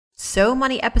So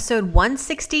Money episode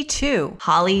 162,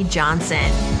 Holly Johnson.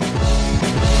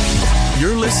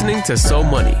 You're listening to So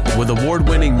Money with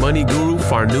award-winning money guru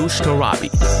Farnoosh Torabi.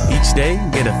 Each day,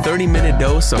 get a 30-minute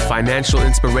dose of financial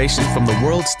inspiration from the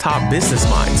world's top business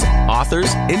minds,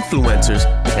 authors, influencers,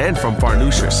 and from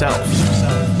Farnoosh herself.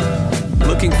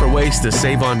 Looking for ways to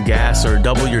save on gas or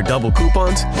double your double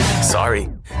coupons? Sorry,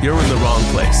 you're in the wrong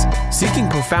place. Seeking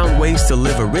profound ways to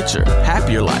live a richer,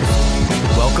 happier life.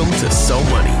 Welcome to So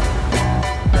Money.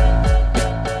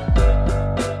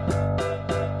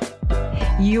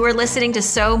 You are listening to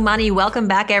So Money. Welcome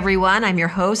back, everyone. I'm your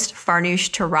host,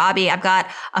 Farnoosh Torabi. I've got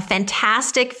a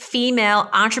fantastic female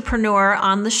entrepreneur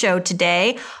on the show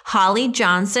today, Holly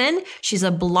Johnson. She's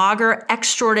a blogger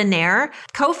extraordinaire,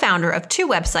 co-founder of two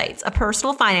websites, a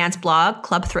personal finance blog,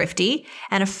 Club Thrifty,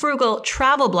 and a frugal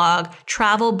travel blog,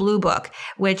 Travel Blue Book,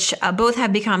 which both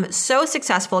have become so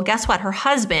successful. Guess what? Her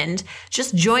husband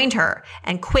just joined her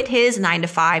and quit his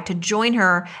 9-to-5 to join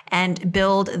her and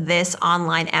build this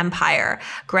online empire.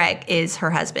 Greg is her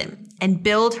husband, and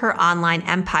build her online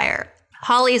empire.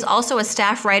 Holly is also a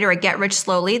staff writer at Get Rich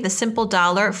Slowly, The Simple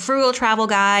Dollar, Frugal Travel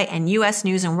Guy, and U.S.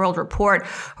 News and World Report.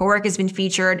 Her work has been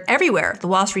featured everywhere: The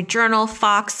Wall Street Journal,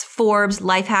 Fox, Forbes,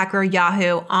 Lifehacker,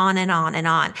 Yahoo, on and on and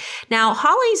on. Now,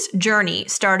 Holly's journey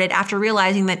started after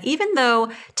realizing that even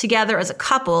though together as a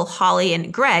couple, Holly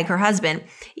and Greg, her husband,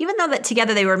 even though that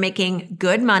together they were making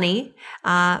good money,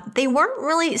 they weren't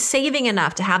really saving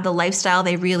enough to have the lifestyle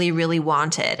they really, really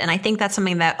wanted. And I think that's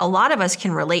something that a lot of us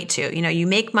can relate to. You know, you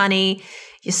make money,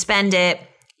 you spend it,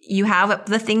 you have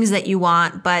the things that you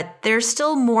want, but there's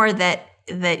still more that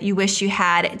you wish you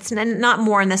had. It's not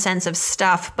more in the sense of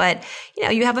stuff, but you know,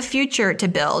 you have a future to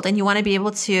build and you want to be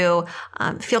able to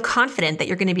feel confident that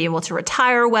you're going to be able to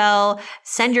retire well,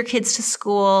 send your kids to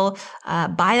school,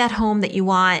 buy that home that you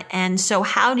want. And so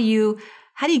how do you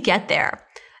get there?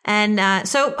 And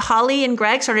so Holly and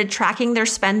Greg started tracking their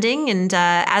spending. And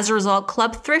as a result,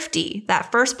 Club Thrifty,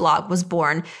 that first blog, was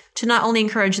born to not only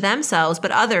encourage themselves,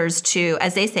 but others to,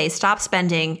 as they say, stop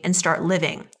spending and start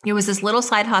living. It was this little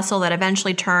side hustle that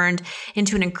eventually turned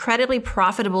into an incredibly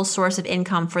profitable source of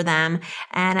income for them.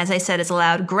 And as I said, it's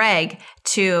allowed Greg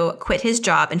to quit his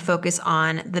job and focus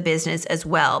on the business as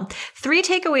well. 3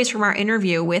 takeaways from our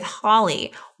interview with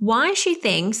Holly: why she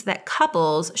thinks that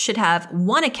couples should have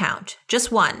one account, just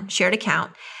one shared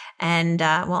account. And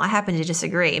well, I happen to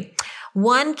disagree.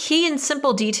 One key and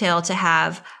simple detail to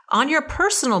have on your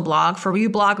personal blog for you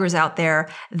bloggers out there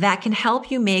that can help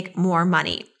you make more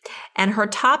money. And her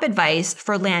top advice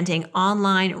for landing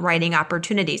online writing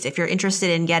opportunities. If you're interested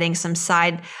in getting some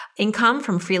side income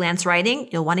from freelance writing,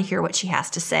 you'll want to hear what she has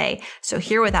to say. So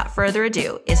here, without further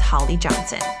ado, is Holly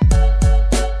Johnson.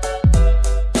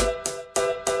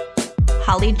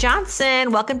 Holly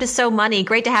Johnson, welcome to So Money.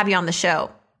 Great to have you on the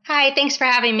show. Hi, thanks for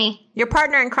having me. Your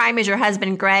partner in crime is your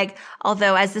husband, Greg,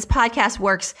 although as this podcast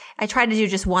works, I try to do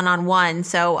just one-on-one.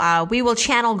 So we will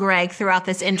channel Greg throughout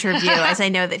this interview, as I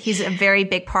know that he's a very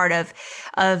big part of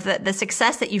the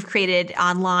success that you've created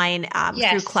online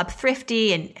Yes. through Club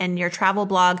Thrifty and your travel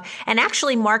blog. And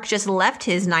actually, Mark just left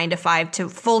his 9-to-5 to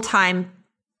full-time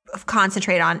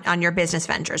concentrate on your business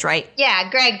ventures, right? Yeah,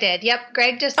 Greg did. Yep,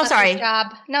 Greg just left his job.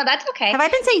 No, that's okay. Have I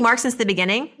been saying Mark since the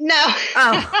beginning? No.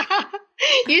 Oh.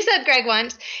 You said Greg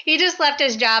once. He just left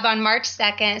his job on March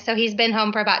 2nd, so he's been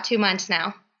home for about 2 months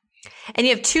now. And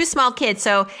you have 2 small kids.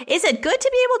 So is it good to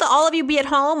be able to all of you be at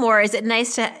home, or is it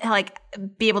nice to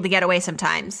be able to get away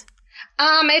sometimes?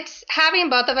 It's having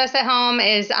both of us at home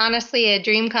is honestly a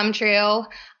dream come true.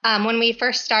 When we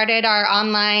first started our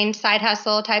online side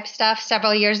hustle type stuff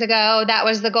several years ago, that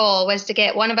was the goal, was to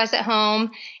get one of us at home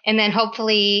and then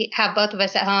hopefully have both of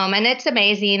us at home. And it's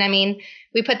amazing. I mean,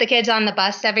 we put the kids on the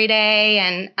bus every day,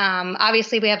 and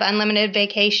obviously we have unlimited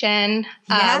vacation.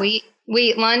 Yeah. We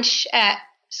eat lunch at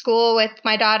school with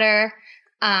my daughter.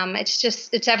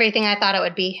 It's everything I thought it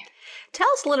would be. Tell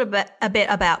us a bit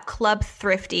about Club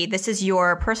Thrifty. This is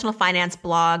your personal finance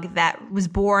blog that was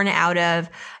born out of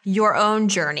your own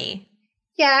journey.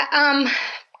 Yeah,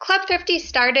 Club Thrifty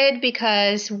started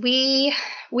because we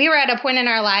were at a point in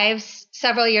our lives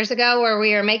several years ago where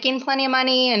we were making plenty of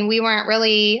money and we weren't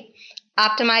really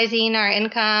optimizing our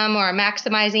income or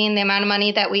maximizing the amount of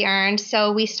money that we earned.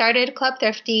 So we started Club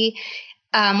Thrifty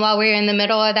while we were in the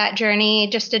middle of that journey,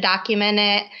 just to document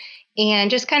it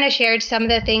and just kind of shared some of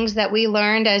the things that we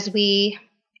learned as we,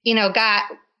 got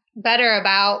better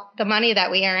about the money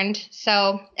that we earned.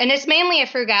 So, and it's mainly a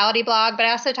frugality blog, but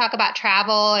I also talk about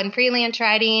travel and freelance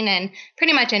writing and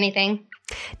pretty much anything.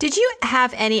 Did you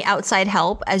have any outside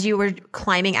help as you were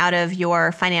climbing out of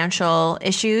your financial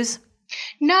issues?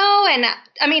 No. And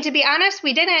I mean, to be honest,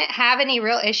 we didn't have any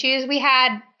real issues. We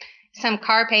had some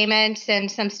car payments and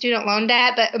some student loan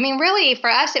debt. But I mean, really for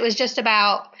us, it was just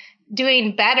about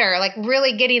doing better, like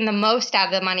really getting the most out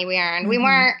of the money we earned. We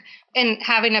weren't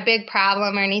having a big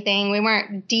problem or anything. We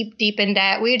weren't deep in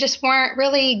debt. We just weren't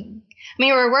really, I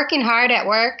mean, we were working hard at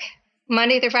work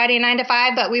Monday through Friday, 9 to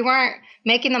 5, but we weren't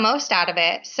making the most out of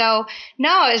it. So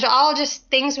no, it was all just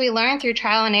things we learned through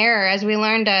trial and error as we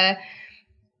learned to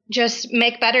just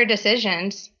make better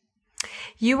decisions.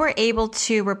 You were able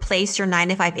to replace your 9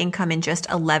 to 5 income in just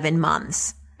 11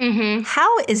 months. Mm-hmm.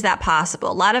 How is that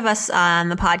possible? A lot of us on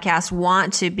the podcast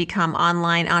want to become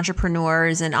online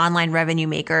entrepreneurs and online revenue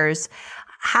makers.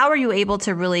 How are you able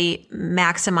to really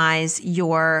maximize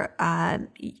your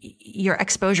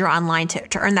exposure online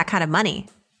to earn that kind of money?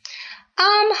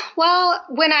 Well,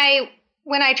 when I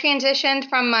transitioned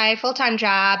from my full-time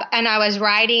job and I was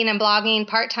writing and blogging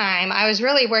part-time, I was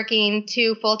really working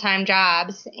 2 full-time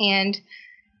jobs. And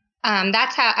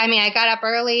that's how, I mean, I got up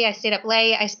early, I stayed up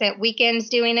late, I spent weekends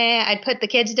doing it. I'd put the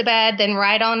kids to bed, then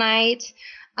write all night.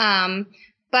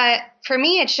 But for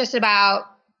me, it's just about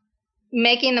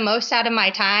making the most out of my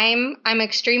time. I'm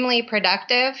extremely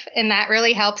productive, and that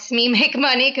really helps me make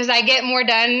money because I get more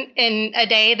done in a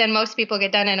day than most people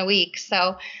get done in a week.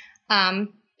 So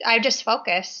I just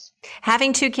focus.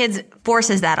 Having 2 kids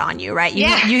forces that on you, right?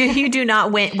 You do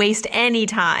not waste any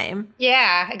time.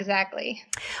 Yeah, exactly.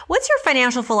 What's your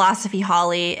financial philosophy,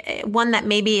 Holly? One that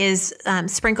maybe is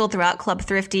sprinkled throughout Club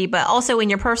Thrifty, but also in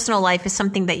your personal life is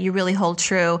something that you really hold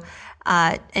true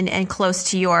and close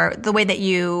to the way that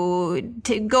you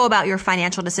go about your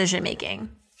financial decision making.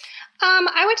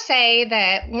 I would say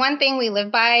that one thing we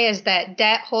live by is that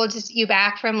debt holds you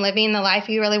back from living the life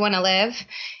you really want to live.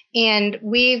 And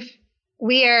we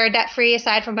are debt free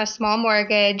aside from a small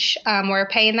mortgage. We're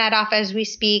paying that off as we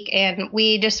speak, and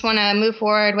we just want to move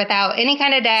forward without any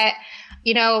kind of debt.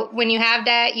 You know, when you have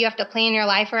debt, you have to plan your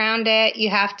life around it.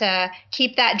 You have to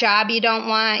keep that job you don't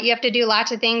want. You have to do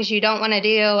lots of things you don't want to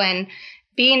do. And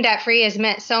being debt free has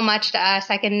meant so much to us.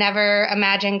 I can never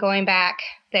imagine going back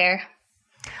there.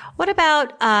 What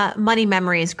about money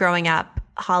memories growing up,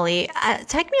 Holly?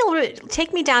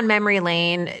 Take me down memory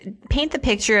lane. Paint the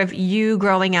picture of you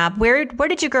growing up. Where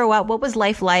did you grow up? What was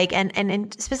life like?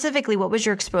 And specifically, what was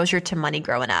your exposure to money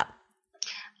growing up?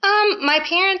 My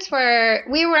parents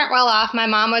we weren't well off. My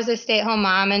mom was a stay-at-home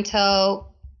mom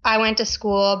until I went to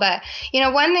school. But, you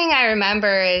know, one thing I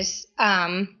remember is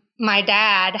my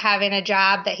dad having a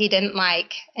job that he didn't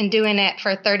like and doing it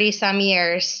for 30 some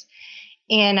years.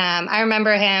 And I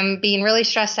remember him being really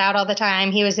stressed out all the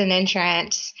time. He was in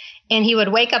insurance, and he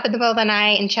would wake up in the middle of the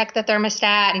night and check the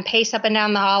thermostat and pace up and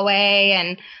down the hallway.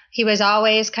 And he was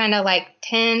always kind of like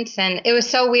tense. And it was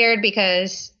so weird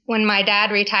because when my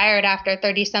dad retired after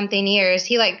 30 something years,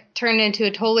 he like turned into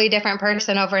a totally different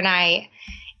person overnight.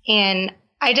 And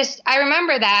I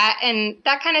remember that, and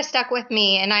that kind of stuck with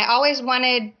me. And I always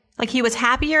wanted, like, he was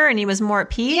happier and he was more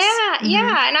at peace? Yeah, mm-hmm.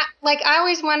 Yeah. And I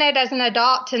always wanted as an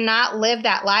adult to not live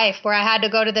that life where I had to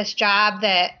go to this job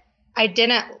that I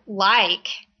didn't like.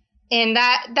 And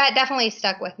that definitely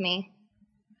stuck with me.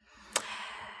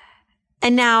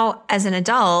 And now as an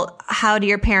adult, how do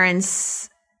your parents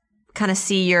kind of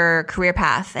see your career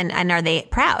path, and are they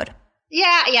proud?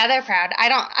 Yeah, they're proud. I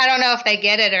don't know if they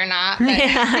get it or not. But.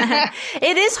 Yeah.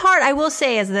 It is hard. I will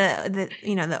say, as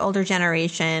the older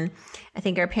generation, I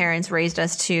think our parents raised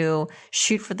us to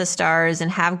shoot for the stars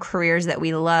and have careers that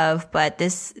we love, but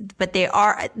there's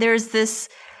this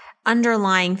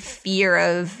underlying fear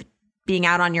of being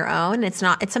out on your own. It's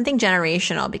something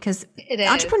generational, because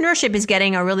entrepreneurship is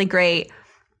getting a really great,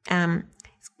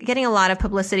 getting a lot of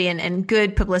publicity and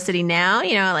good publicity now.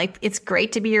 You know, like, it's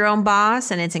great to be your own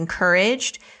boss and it's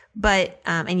encouraged, but,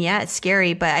 and yeah, it's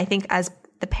scary, but I think as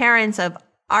the parents of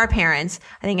our parents,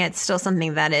 I think it's still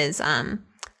something that is,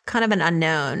 kind of an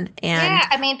unknown. And yeah,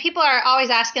 I mean, people are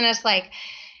always asking us, like,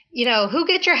 you know, who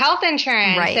gets your health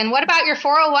insurance, right? And what about your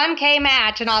 401k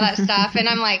match and all that stuff? And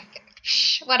I'm like,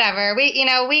 whatever.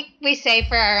 We save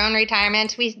for our own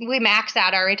retirements. We max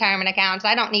out our retirement accounts.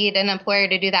 I don't need an employer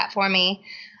to do that for me.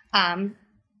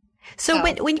 So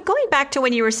when going back to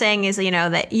when you were saying is, you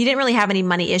know, that you didn't really have any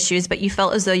money issues, but you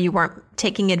felt as though you weren't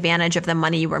taking advantage of the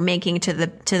money you were making to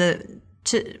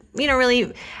you know,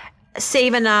 really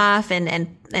save enough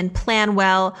and plan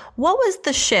well. What was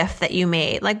the shift that you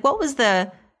made? Like, what were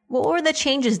the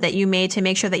changes that you made to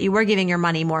make sure that you were giving your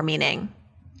money more meaning?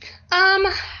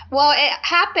 Well, it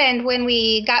happened when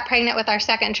we got pregnant with our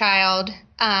second child.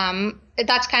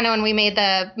 That's kind of when we made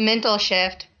the mental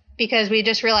shift. because we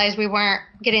just realized we weren't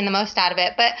getting the most out of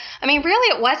it. But I mean,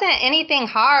 really, it wasn't anything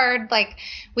hard. Like,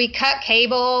 we cut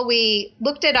cable, we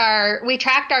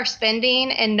tracked our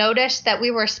spending and noticed that we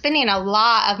were spending a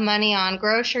lot of money on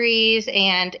groceries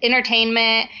and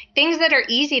entertainment, things that are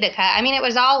easy to cut. I mean, it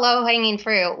was all low hanging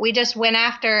fruit. We just went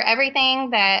after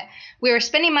everything that we were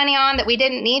spending money on that we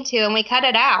didn't need to, and we cut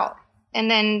it out.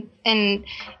 And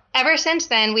ever since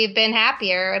then, we've been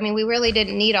happier. I mean, we really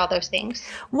didn't need all those things.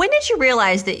 When did you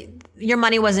realize that your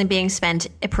money wasn't being spent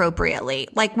appropriately?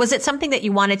 Like, was it something that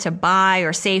you wanted to buy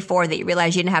or save for that you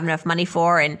realized you didn't have enough money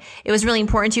for, and it was really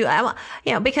important to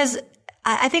you? Because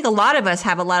I think a lot of us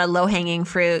have a lot of low-hanging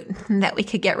fruit that we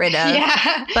could get rid of.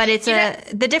 Yeah. But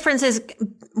the difference is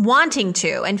wanting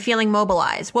to and feeling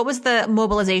mobilized. What was the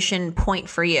mobilization point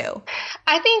for you?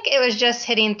 I think it was just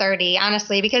hitting 30,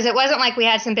 honestly, because it wasn't like we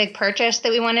had some big purchase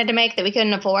that we wanted to make that we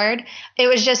couldn't afford. It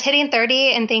was just hitting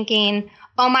 30 and thinking,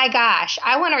 oh my gosh,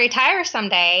 I want to retire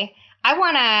someday. I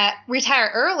want to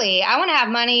retire early. I want to have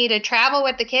money to travel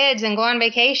with the kids and go on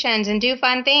vacations and do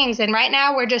fun things. And right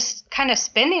now we're just kind of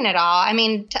spending it all. I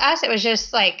mean, to us, it was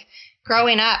just like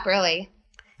growing up, really.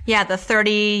 Yeah, the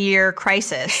 30-year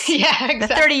crisis. Yeah, exactly.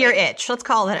 The 30-year itch. Let's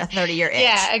call it a 30-year itch.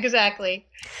 Yeah, exactly.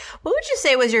 What would you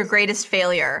say was your greatest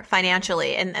failure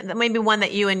financially? And maybe one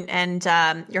that you and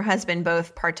your husband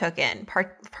both partook in.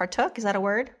 Partook? Is that a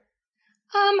word?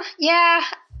 Yeah.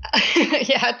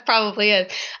 Yeah, it probably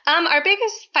is. Our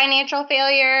biggest financial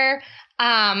failure,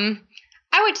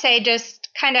 I would say just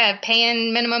kind of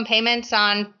paying minimum payments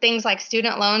on things like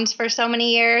student loans for so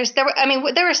many years. There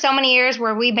were so many years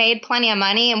where we made plenty of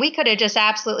money and we could have just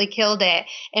absolutely killed it.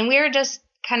 And we were just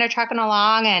kind of trucking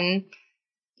along and,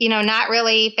 not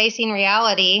really facing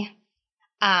reality.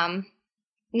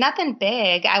 Nothing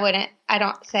big, I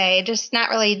don't say, just not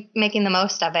really making the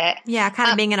most of it. Yeah,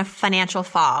 kind of being in a financial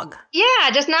fog.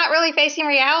 Yeah, just not really facing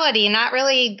reality, not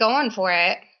really going for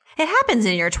it. It happens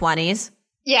in your 20s.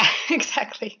 Yeah,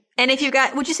 exactly. And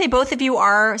would you say both of you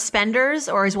are spenders,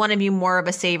 or is one of you more of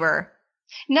a saver?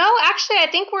 No, actually, I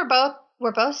think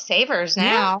we're both savers now.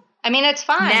 Yeah. I mean, it's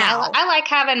fun. I like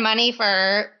having money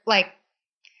for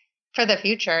the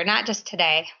future, not just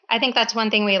today. I think that's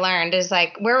one thing we learned is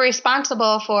we're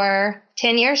responsible for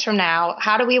 10 years from now.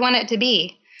 How do we want it to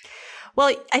be?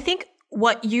 Well, I think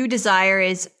what you desire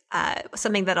is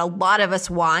something that a lot of us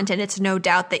want. And it's no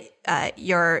doubt that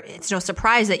it's no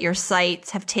surprise that your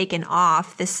sites have taken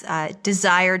off this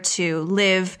desire to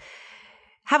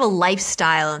have a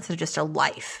lifestyle instead of just a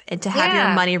life, and to have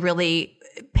your money really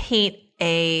paint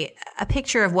a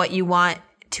picture of what you want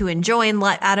to enjoy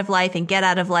out of life and get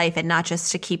out of life, and not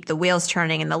just to keep the wheels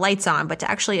turning and the lights on, but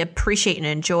to actually appreciate and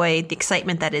enjoy the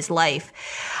excitement that is life.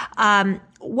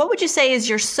 What would you say is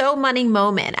your so money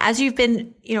moment as you've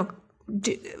been,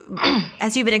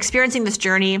 as you've been experiencing this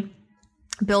journey,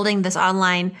 building this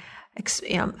online,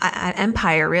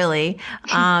 empire, really?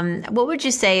 What would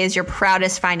you say is your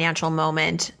proudest financial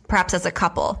moment, perhaps as a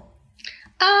couple?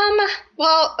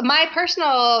 Well, my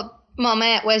personal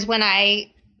moment was when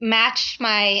I matched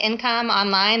my income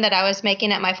online that I was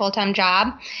making at my full-time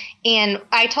job. And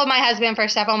I told my husband for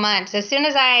several months, as soon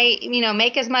as I,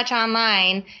 make as much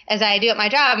online as I do at my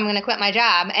job, I'm going to quit my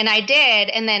job. And I did.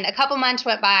 And then a couple months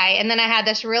went by, and then I had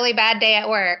this really bad day at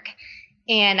work.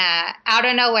 And out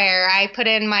of nowhere, I put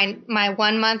in my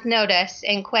 1 month notice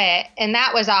and quit. And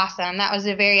that was awesome. That was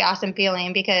a very awesome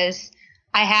feeling, because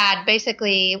I had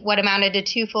basically what amounted to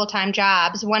 2 full-time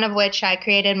jobs, one of which I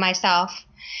created myself.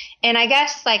 And I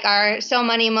guess our so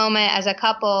money moment as a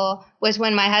couple was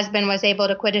when my husband was able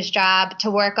to quit his job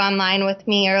to work online with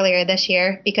me earlier this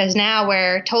year, because now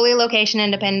we're totally location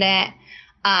independent.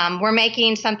 We're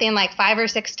making something like 5 or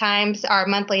 6 times our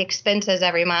monthly expenses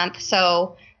every month.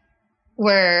 So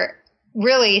we're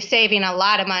really saving a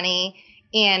lot of money,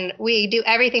 and we do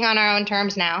everything on our own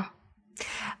terms now.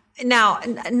 Now,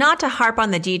 not to harp on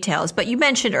the details, but you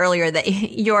mentioned earlier that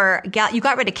you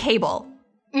got rid of cable.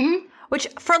 Mm-hmm. Which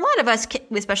for a lot of us,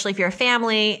 especially if you're a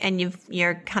family and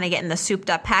you're kind of getting the souped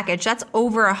up package, that's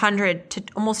over $100 to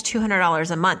almost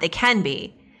 $200 a month. They can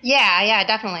be. Yeah,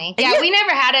 definitely. Yeah, we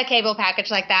never had a cable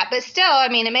package like that, but still, I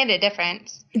mean, it made a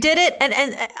difference. Did it?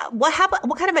 And what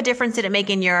kind of a difference did it make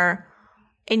in your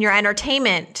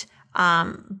entertainment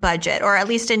budget, or at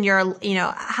least in your,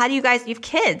 how do you guys, you have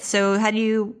kids, so how do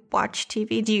you watch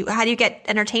TV? How do you get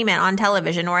entertainment on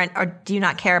television, or do you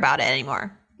not care about it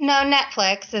anymore? No,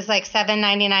 Netflix is like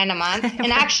 $7.99 a month.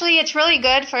 And actually, it's really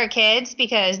good for kids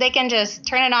because they can just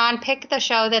turn it on, pick the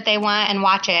show that they want, and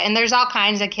watch it. And there's all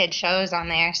kinds of kid shows on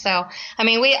there. So, I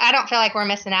mean, I don't feel like we're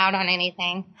missing out on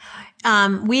anything.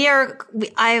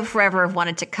 I forever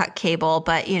wanted to cut cable,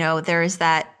 but there's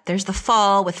the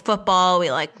fall with football.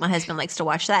 My husband likes to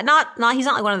watch that. He's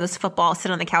not like one of those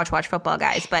sit on the couch, watch football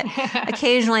guys, but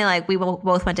occasionally we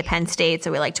both went to Penn State,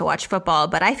 so we like to watch football.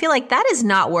 But I feel like that is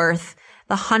not worth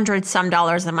the $100-some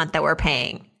a month that we're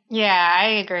paying. Yeah, I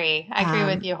agree. I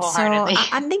agree with you wholeheartedly. So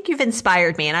I think you've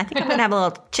inspired me, and I think I'm going to have a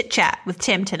little chit chat with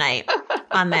Tim tonight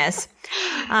on this.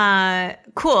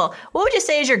 Cool. What would you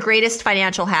say is your greatest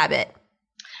financial habit?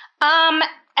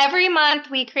 Every month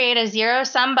we create a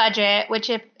zero-sum budget, which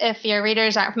if your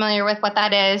readers aren't familiar with what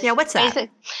that is. Yeah, what's that?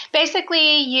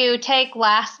 Basically, you take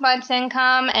last month's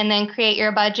income and then create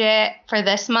your budget for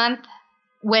this month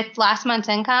with last month's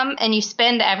income, and you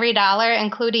spend every dollar,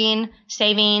 including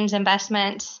savings,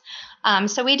 investments.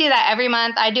 So we do that every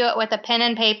month. I do it with a pen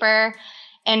and paper.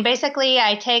 And basically,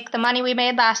 I take the money we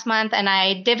made last month and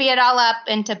I divvy it all up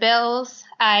into bills.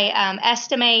 I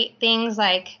estimate things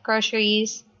like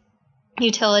groceries,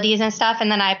 utilities and stuff.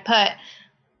 And then I put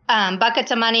buckets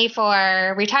of money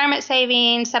for retirement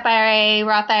savings, SEP IRA,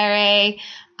 Roth IRA,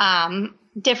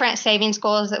 different savings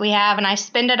goals that we have. And I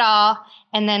spend it all.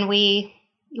 And then we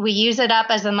use it up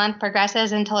as the month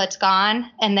progresses until it's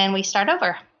gone. And then we start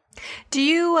over. Do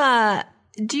you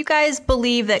guys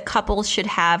believe that couples should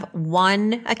have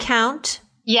one account?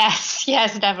 Yes,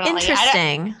 definitely.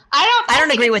 Interesting. I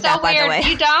don't agree with that, weird. By the way.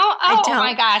 You don't? Oh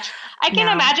my gosh. I can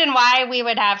imagine why we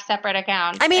would have separate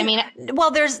accounts. I mean,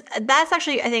 that's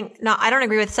actually, I think, no, I don't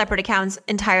agree with separate accounts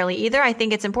entirely either. I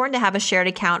think it's important to have a shared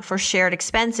account for shared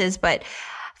expenses, but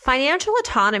financial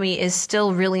autonomy is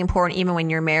still really important even when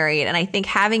you're married. And I think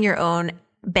having your own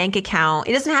bank account,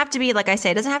 it doesn't have to be, like I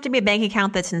say, it doesn't have to be a bank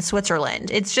account that's in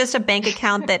Switzerland. It's just a bank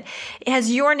account that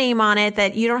has your name on it,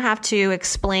 that you don't have to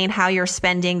explain how you're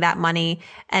spending that money.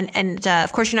 And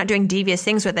of course, you're not doing devious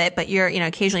things with it, but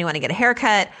occasionally you want to get a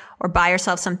haircut or buy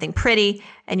yourself something pretty,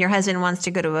 and your husband wants to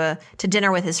go to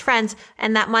dinner with his friends,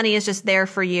 and that money is just there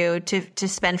for you to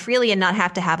spend freely and not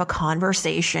have to have a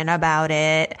conversation about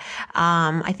it.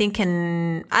 I think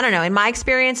I don't know, in my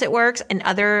experience it works. In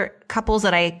other couples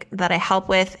that I help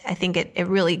with, I think it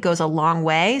really goes a long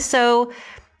way. So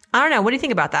I don't know. What do you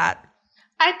think about that?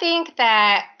 I think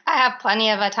that I have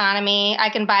plenty of autonomy. I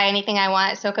can buy anything I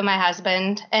want. So can my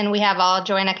husband. And we have all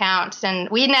joint accounts. And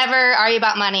we never argue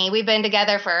about money. We've been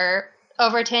together for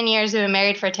over 10 years. We've been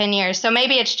married for 10 years. So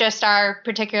maybe it's just our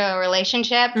particular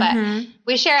relationship. But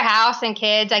we share a house and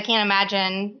kids. I can't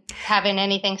imagine having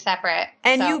anything separate.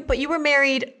 And you were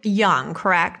married young,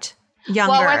 correct?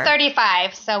 Younger. Well, we're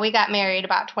 35, so we got married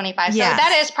about 25. Yes. So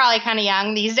that is probably kind of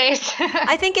young these days.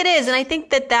 I think it is. And I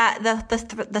think that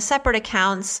the separate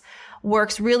accounts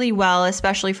works really well,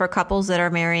 especially for couples that are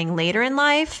marrying later in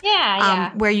life.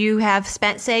 Yeah. Where you have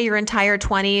spent, say, your entire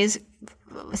 20s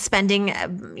spending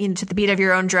to the beat of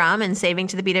your own drum and saving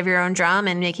to the beat of your own drum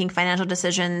and making financial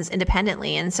decisions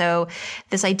independently. And so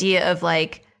this idea of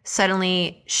like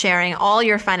suddenly sharing all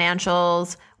your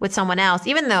financials with someone else,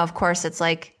 even though, of course, it's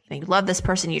like, you love this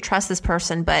person, you trust this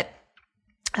person, but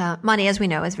money, as we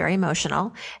know, is very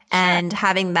emotional. And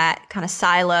having that kind of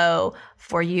silo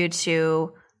for you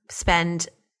to spend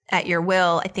at your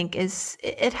will, I think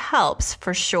it helps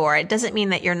for sure. It doesn't mean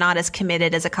that you're not as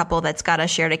committed as a couple that's got a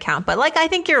shared account. But I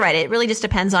think you're right. It really just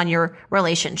depends on your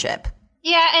relationship.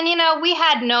 Yeah. And, we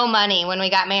had no money when we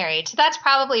got married. So that's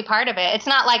probably part of it. It's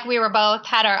not like we were both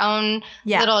had our own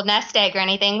little nest egg or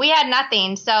anything. We had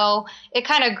nothing. So it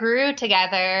kind of grew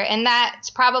together. And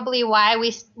that's probably why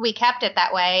we kept it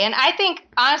that way. And I think,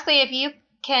 honestly, if you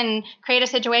can create a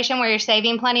situation where you're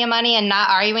saving plenty of money and not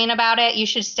arguing about it, you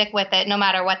should stick with it no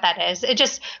matter what that is. It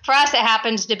just, for us, it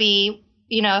happens to be,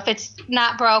 if it's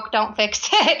not broke, don't fix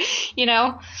it,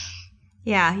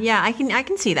 Yeah, I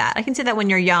can see that. I can see that when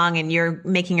you're young and you're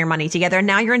making your money together, and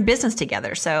now you're in business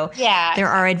together. So there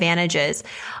are advantages.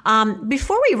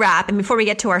 Before we wrap and before we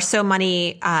get to our So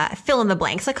Money fill in the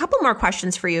blanks, a couple more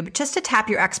questions for you, but just to tap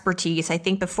your expertise. I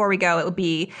think before we go, it would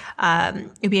be a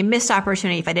missed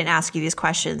opportunity if I didn't ask you these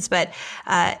questions. But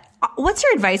what's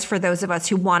your advice for those of us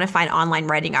who want to find online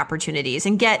writing opportunities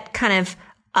and get kind of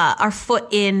our foot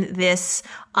in this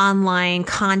online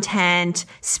content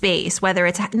space, whether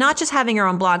it's not just having your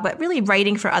own blog, but really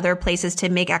writing for other places to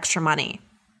make extra money?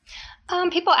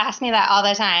 People ask me that all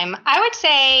the time. I would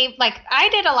say, I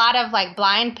did a lot of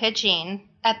blind pitching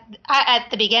at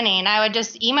the beginning. I would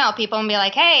just email people and be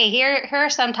like, hey, here are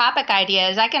some topic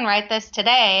ideas. I can write this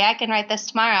today. I can write this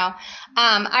tomorrow.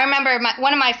 I remember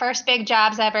one of my first big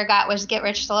jobs I ever got was Get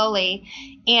Rich Slowly.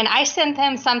 And I sent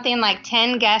them something like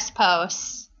 10 guest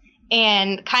posts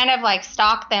and kind of like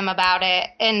stalked them about it.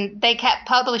 And they kept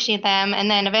publishing them.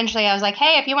 And then eventually I was like,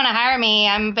 hey, if you want to hire me,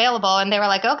 I'm available. And they were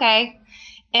like, okay.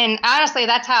 And honestly,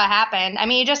 that's how it happened. I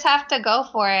mean, you just have to go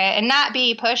for it and not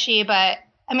be pushy, but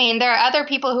I mean, there are other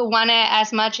people who want it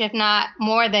as much, if not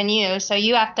more than you. So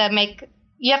you have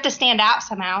to stand out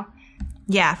somehow.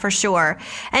 Yeah, for sure.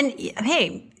 And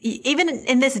hey, even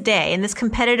in this day, in this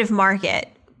competitive market,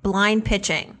 blind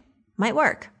pitching might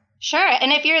work. Sure.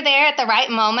 And if you're there at the right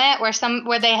moment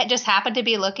where they just happen to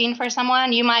be looking for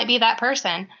someone, you might be that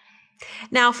person.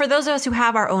 Now, for those of us who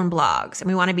have our own blogs and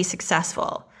we want to be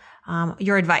successful,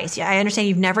 your advice. Yeah, I understand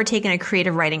you've never taken a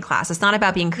creative writing class. It's not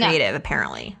about being creative,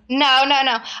 apparently. No.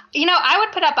 I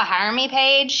would put up a hire me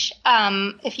page.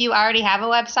 If you already have a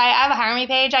website, I have a hire me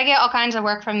page. I get all kinds of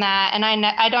work from that, and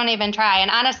I don't even try. And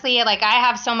honestly, like I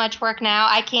have so much work now,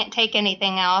 I can't take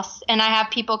anything else. And I have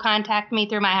people contact me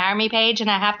through my hire me page, and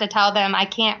I have to tell them I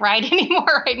can't write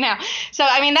anymore right now. So,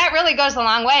 I mean, that really goes a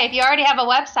long way. If you already have a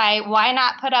website, why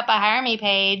not put up a hire me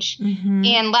page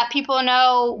and let people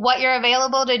know what you're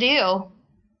available to do?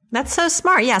 That's so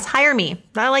smart. Yes, hire me.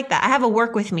 I like that. I have a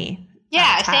work with me.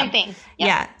 Yeah, same thing. Yep.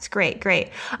 Yeah, it's great.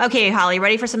 Okay, Holly,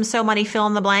 ready for some So Money fill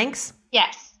in the blanks?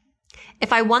 Yes.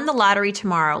 If I won the lottery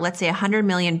tomorrow, let's say $100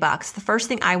 million, the first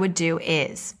thing I would do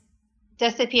is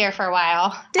disappear for a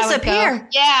while. Disappear?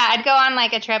 I'd go on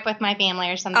like a trip with my family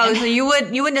or something. Oh, so you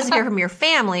wouldn't disappear from your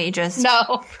family, just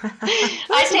no.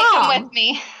 I take them with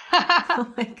me.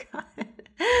 Oh my God.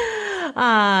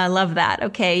 I love that.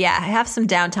 Okay. Yeah. Have some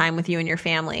downtime with you and your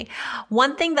family.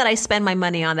 One thing that I spend my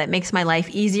money on that makes my life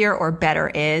easier or better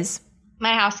is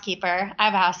my housekeeper. I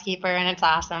have a housekeeper and it's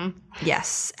awesome.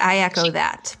 Yes. I echo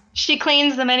that. She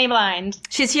cleans the mini blinds.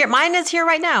 She's here. Mine is here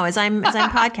right now as I'm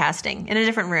podcasting in a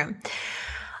different room.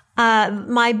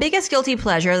 My biggest guilty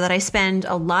pleasure that I spend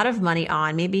a lot of money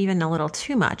on, maybe even a little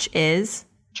too much, is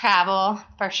travel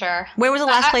for sure. Where was the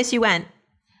last place you went?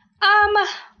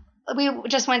 We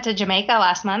just went to Jamaica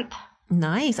last month.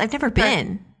 Nice. I've never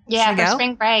been. For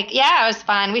spring break. Yeah, it was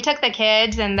fun. We took the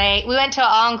kids and we went to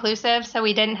all inclusive, so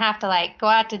we didn't have to like go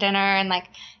out to dinner and like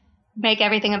make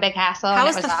everything a big hassle. How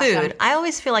was the food? I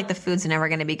always feel like the food's never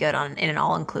going to be good in an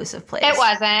all inclusive place. It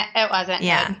wasn't.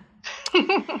 Yeah. Good.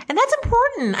 And that's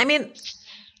important. I mean,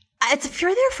 if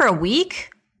you're there for a week,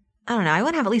 I don't know. I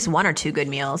want to have at least one or two good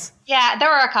meals. Yeah, there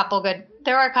were a couple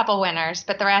winners,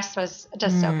 but the rest was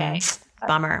just okay.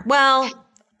 Bummer. Well,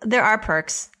 there are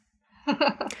perks.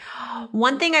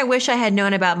 One thing I wish I had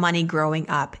known about money growing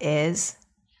up is?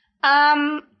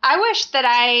 I wish that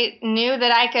I knew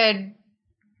that I could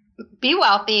be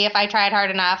wealthy if I tried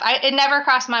hard enough. It never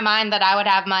crossed my mind that I would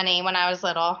have money when I was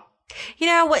little. You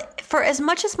know what? For as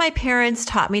much as my parents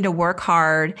taught me to work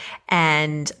hard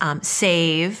and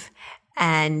save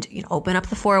and open up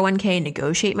the 401k,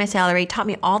 negotiate my salary, taught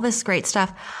me all this great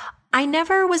stuff, I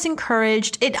never was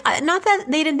encouraged. Not that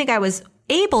they didn't think I was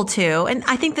able to. And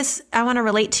I think I want to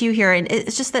relate to you here. And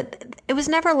it's just that it was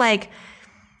never like,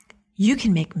 you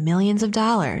can make millions of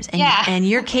dollars and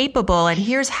you're capable and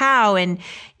here's how, and,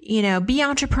 be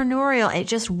entrepreneurial. It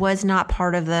just was not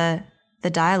part of the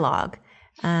dialogue.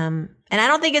 And I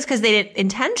don't think it's because they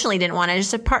intentionally didn't want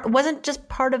it. It wasn't just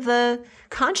part of the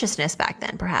consciousness back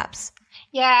then, perhaps.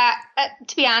 Yeah.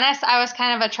 To be honest, I was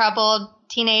kind of a troubled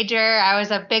teenager. I was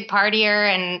a big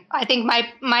partier, and I think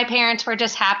my parents were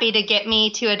just happy to get me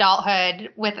to adulthood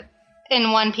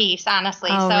in one piece, honestly.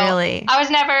 Oh, so really? I was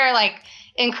never like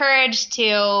encouraged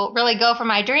to really go for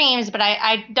my dreams, but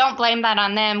I don't blame that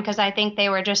on them because I think they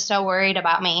were just so worried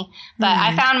about me. But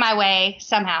I found my way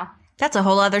somehow. That's a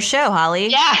whole other show, Holly.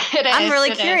 Yeah, it is. I'm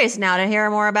really curious now to hear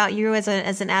more about you as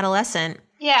an adolescent.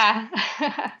 Yeah.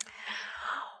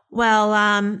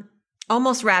 Well,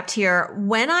 almost wrapped here.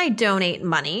 When I donate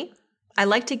money, I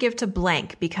like to give to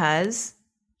blank because?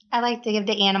 I like to give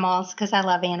to animals because I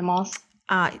love animals.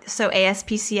 So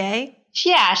ASPCA?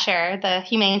 Yeah, sure. The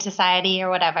Humane Society or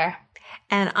whatever.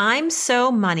 And I'm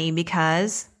So Money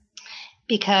because?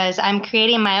 Because I'm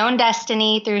creating my own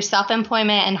destiny through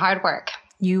self-employment and hard work.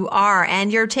 You are,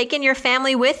 and you're taking your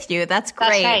family with you. That's great.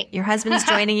 That's right. Your husband's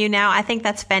joining you now. I think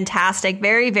that's fantastic.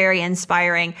 Very, very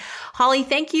inspiring. Holly,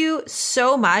 thank you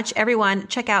so much. Everyone,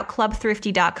 check out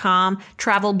clubthrifty.com,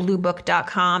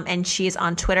 travelbluebook.com, and she's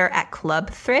on Twitter at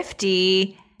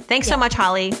clubthrifty. Thanks so much,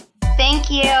 Holly.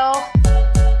 Thank you.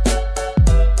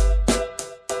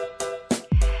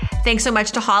 Thanks so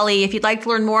much to Holly. If you'd like to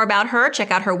learn more about her, check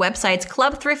out her websites,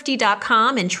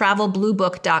 clubthrifty.com and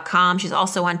travelbluebook.com. She's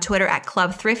also on Twitter at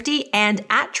clubthrifty and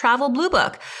at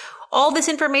travelbluebook. All this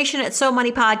information at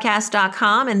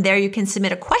SoMoneyPodcast.com, and there you can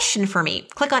submit a question for me.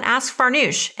 Click on Ask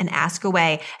Farnoosh and ask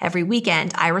away. Every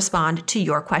weekend, I respond to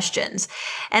your questions.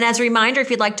 And as a reminder, if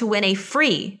you'd like to win a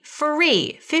free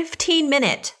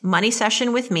 15-minute money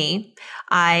session with me,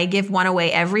 I give one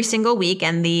away every single week,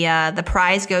 and the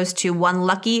prize goes to one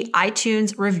lucky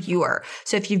iTunes reviewer.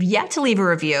 So if you've yet to leave a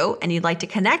review and you'd like to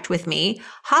connect with me,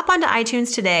 hop onto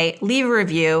iTunes today, leave a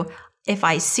review. If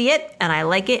I see it and I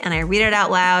like it and I read it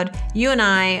out loud, you and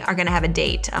I are going to have a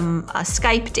date, a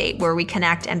Skype date where we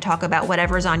connect and talk about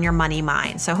whatever's on your money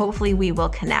mind. So hopefully we will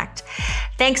connect.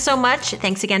 Thanks so much.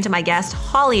 Thanks again to my guest,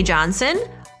 Holly Johnson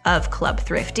of Club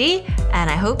Thrifty. And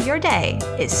I hope your day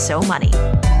is so money.